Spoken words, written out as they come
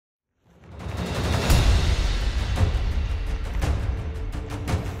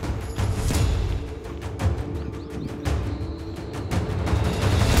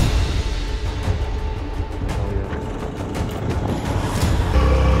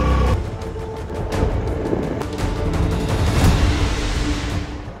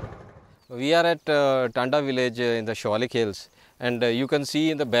We are at Tanda village in the Shivalik hills, and you can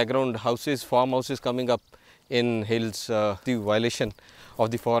see in the background houses, farmhouses coming up in hills, the violation of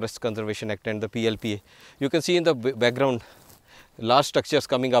the Forest Conservation Act and the PLPA. You can see in the background large structures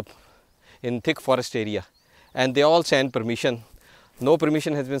coming up in thick forest area, and they all send permission. No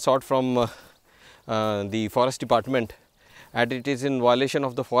permission has been sought from the Forest Department, and it is in violation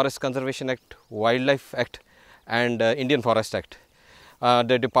of the Forest Conservation Act, Wildlife Act and Indian Forest Act.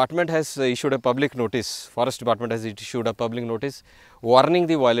 The department has issued a public notice, Forest Department has issued a public notice warning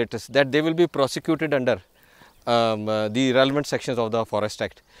the violators that they will be prosecuted under the relevant sections of the Forest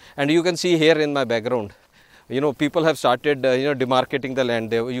Act. And you can see here in my background, people have started demarcating the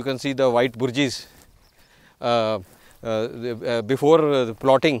land. You can see the white burjis before the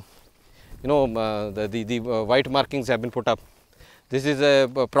plotting, the white markings have been put up. This is a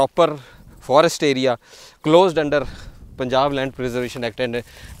proper forest area closed under Punjab Land Preservation Act and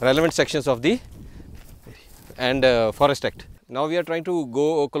relevant sections of the Forest Act. Now we are trying to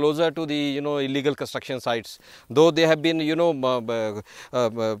go closer to the illegal construction sites, though they have been hidden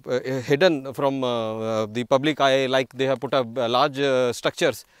from the public eye, like they have put up large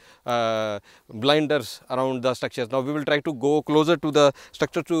structures, blinders around the structures. Now we will try to go closer to the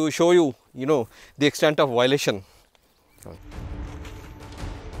structure to show you the extent of violation.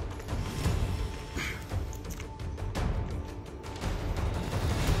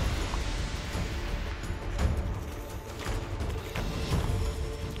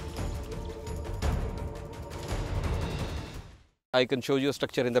 I can show you a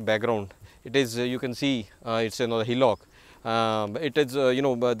structure in the background. It is, you can see, it's a hillock. It is,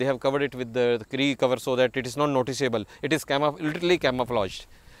 they have covered it with the tree cover so that it is not noticeable. It is literally camouflaged.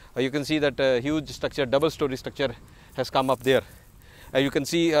 You can see that huge structure, double-story structure has come up there. You can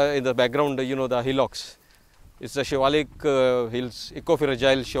see in the background, the hillocks. It's the Shivalik hills,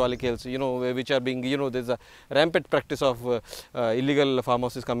 eco-fragile Shivalik hills, which are being, there's a rampant practice of illegal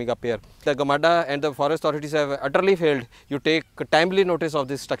farmhouses coming up here. The GMADA and the forest authorities have utterly failed. You take timely notice of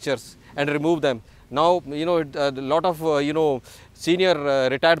these structures and remove them. Now, a lot of, senior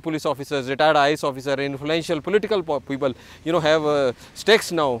retired police officers, retired IS officers, influential political people, have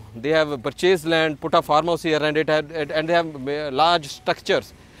stakes now. They have purchased land, put a farmhouse here, and and they have large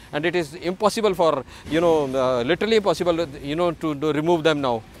structures. And it is impossible for, literally impossible, to remove them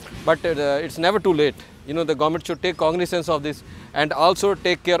now. But it's never too late. The government should take cognizance of this and also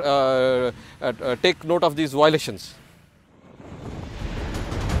take care, take note of these violations.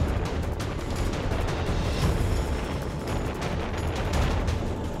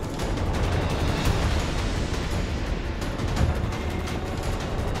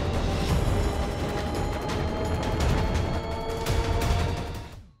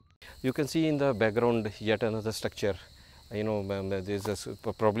 You can see in the background yet another structure. There is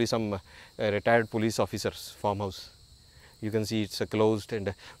probably some retired police officers farmhouse. You can see it's closed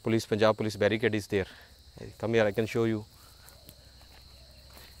and Punjab police barricade is there. Come here, I can show you.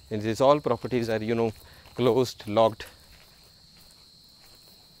 And these all properties are closed, locked.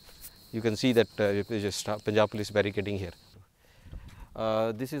 You can see that Punjab police barricading here.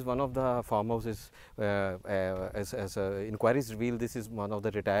 This is one of the farmhouses, as inquiries reveal, this is one of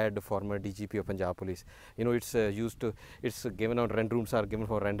the retired former DGP of Punjab Police. It's given out, rent rooms are given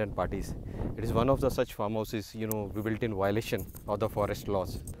for rent and parties. It is one of the such farmhouses, built in violation of the forest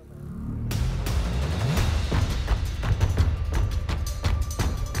laws.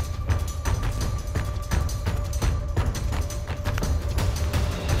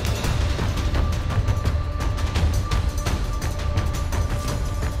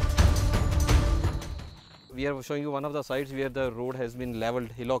 We are showing you one of the sites where the road has been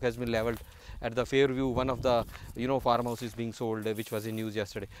levelled, hillock has been levelled at the Fairview. One of the farmhouses being sold, which was in news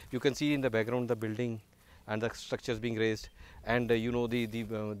yesterday. You can see in the background the building and the structures being raised, and badly the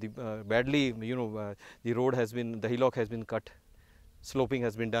road has been, the hillock has been cut, sloping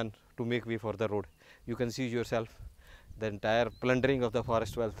has been done to make way for the road. You can see yourself the entire plundering of the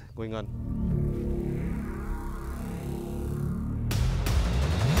forest wealth going on.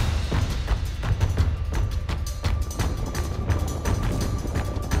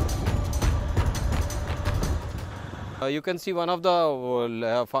 You can see one of the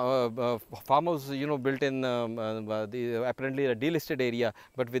farmhouse, built in apparently a delisted area,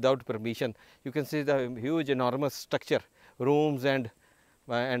 but without permission. You can see the huge, enormous structure, rooms and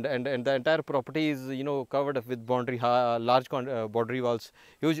the entire property is covered with large boundary walls,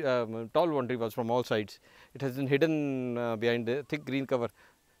 huge, tall boundary walls from all sides. It has been hidden behind the thick green cover,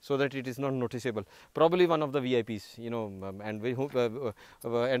 so that it is not noticeable. Probably one of the VIPs, and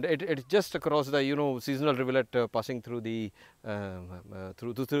it's just across the seasonal rivulet passing through the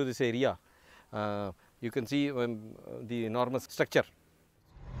through this area. You can see the enormous structure.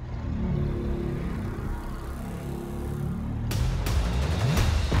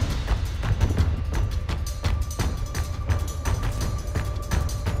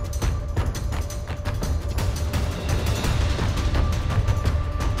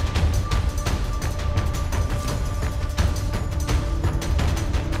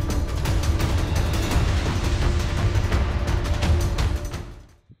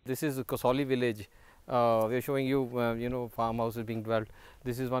 This is Kosoli village. We are showing you, farmhouses being developed.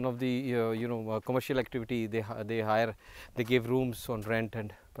 This is one of the, commercial activity. They hire, they give rooms on rent,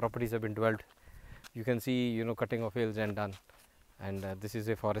 and properties have been developed. You can see, cutting of hills and done. And this is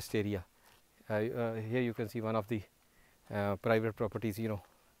a forest area. Here you can see one of the private properties. You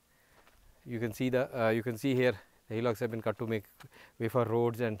can see here the hillocks have been cut to make way for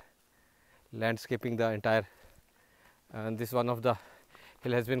roads and landscaping the entire. And this one of the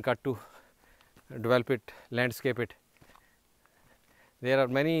hill has been cut to develop it, landscape it. There are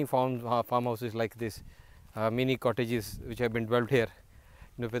many farmhouses like this, mini cottages which have been developed here,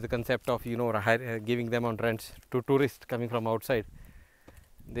 with the concept of giving them on rents to tourists coming from outside.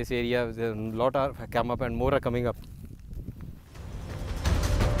 This area, a lot are come up and more are coming up.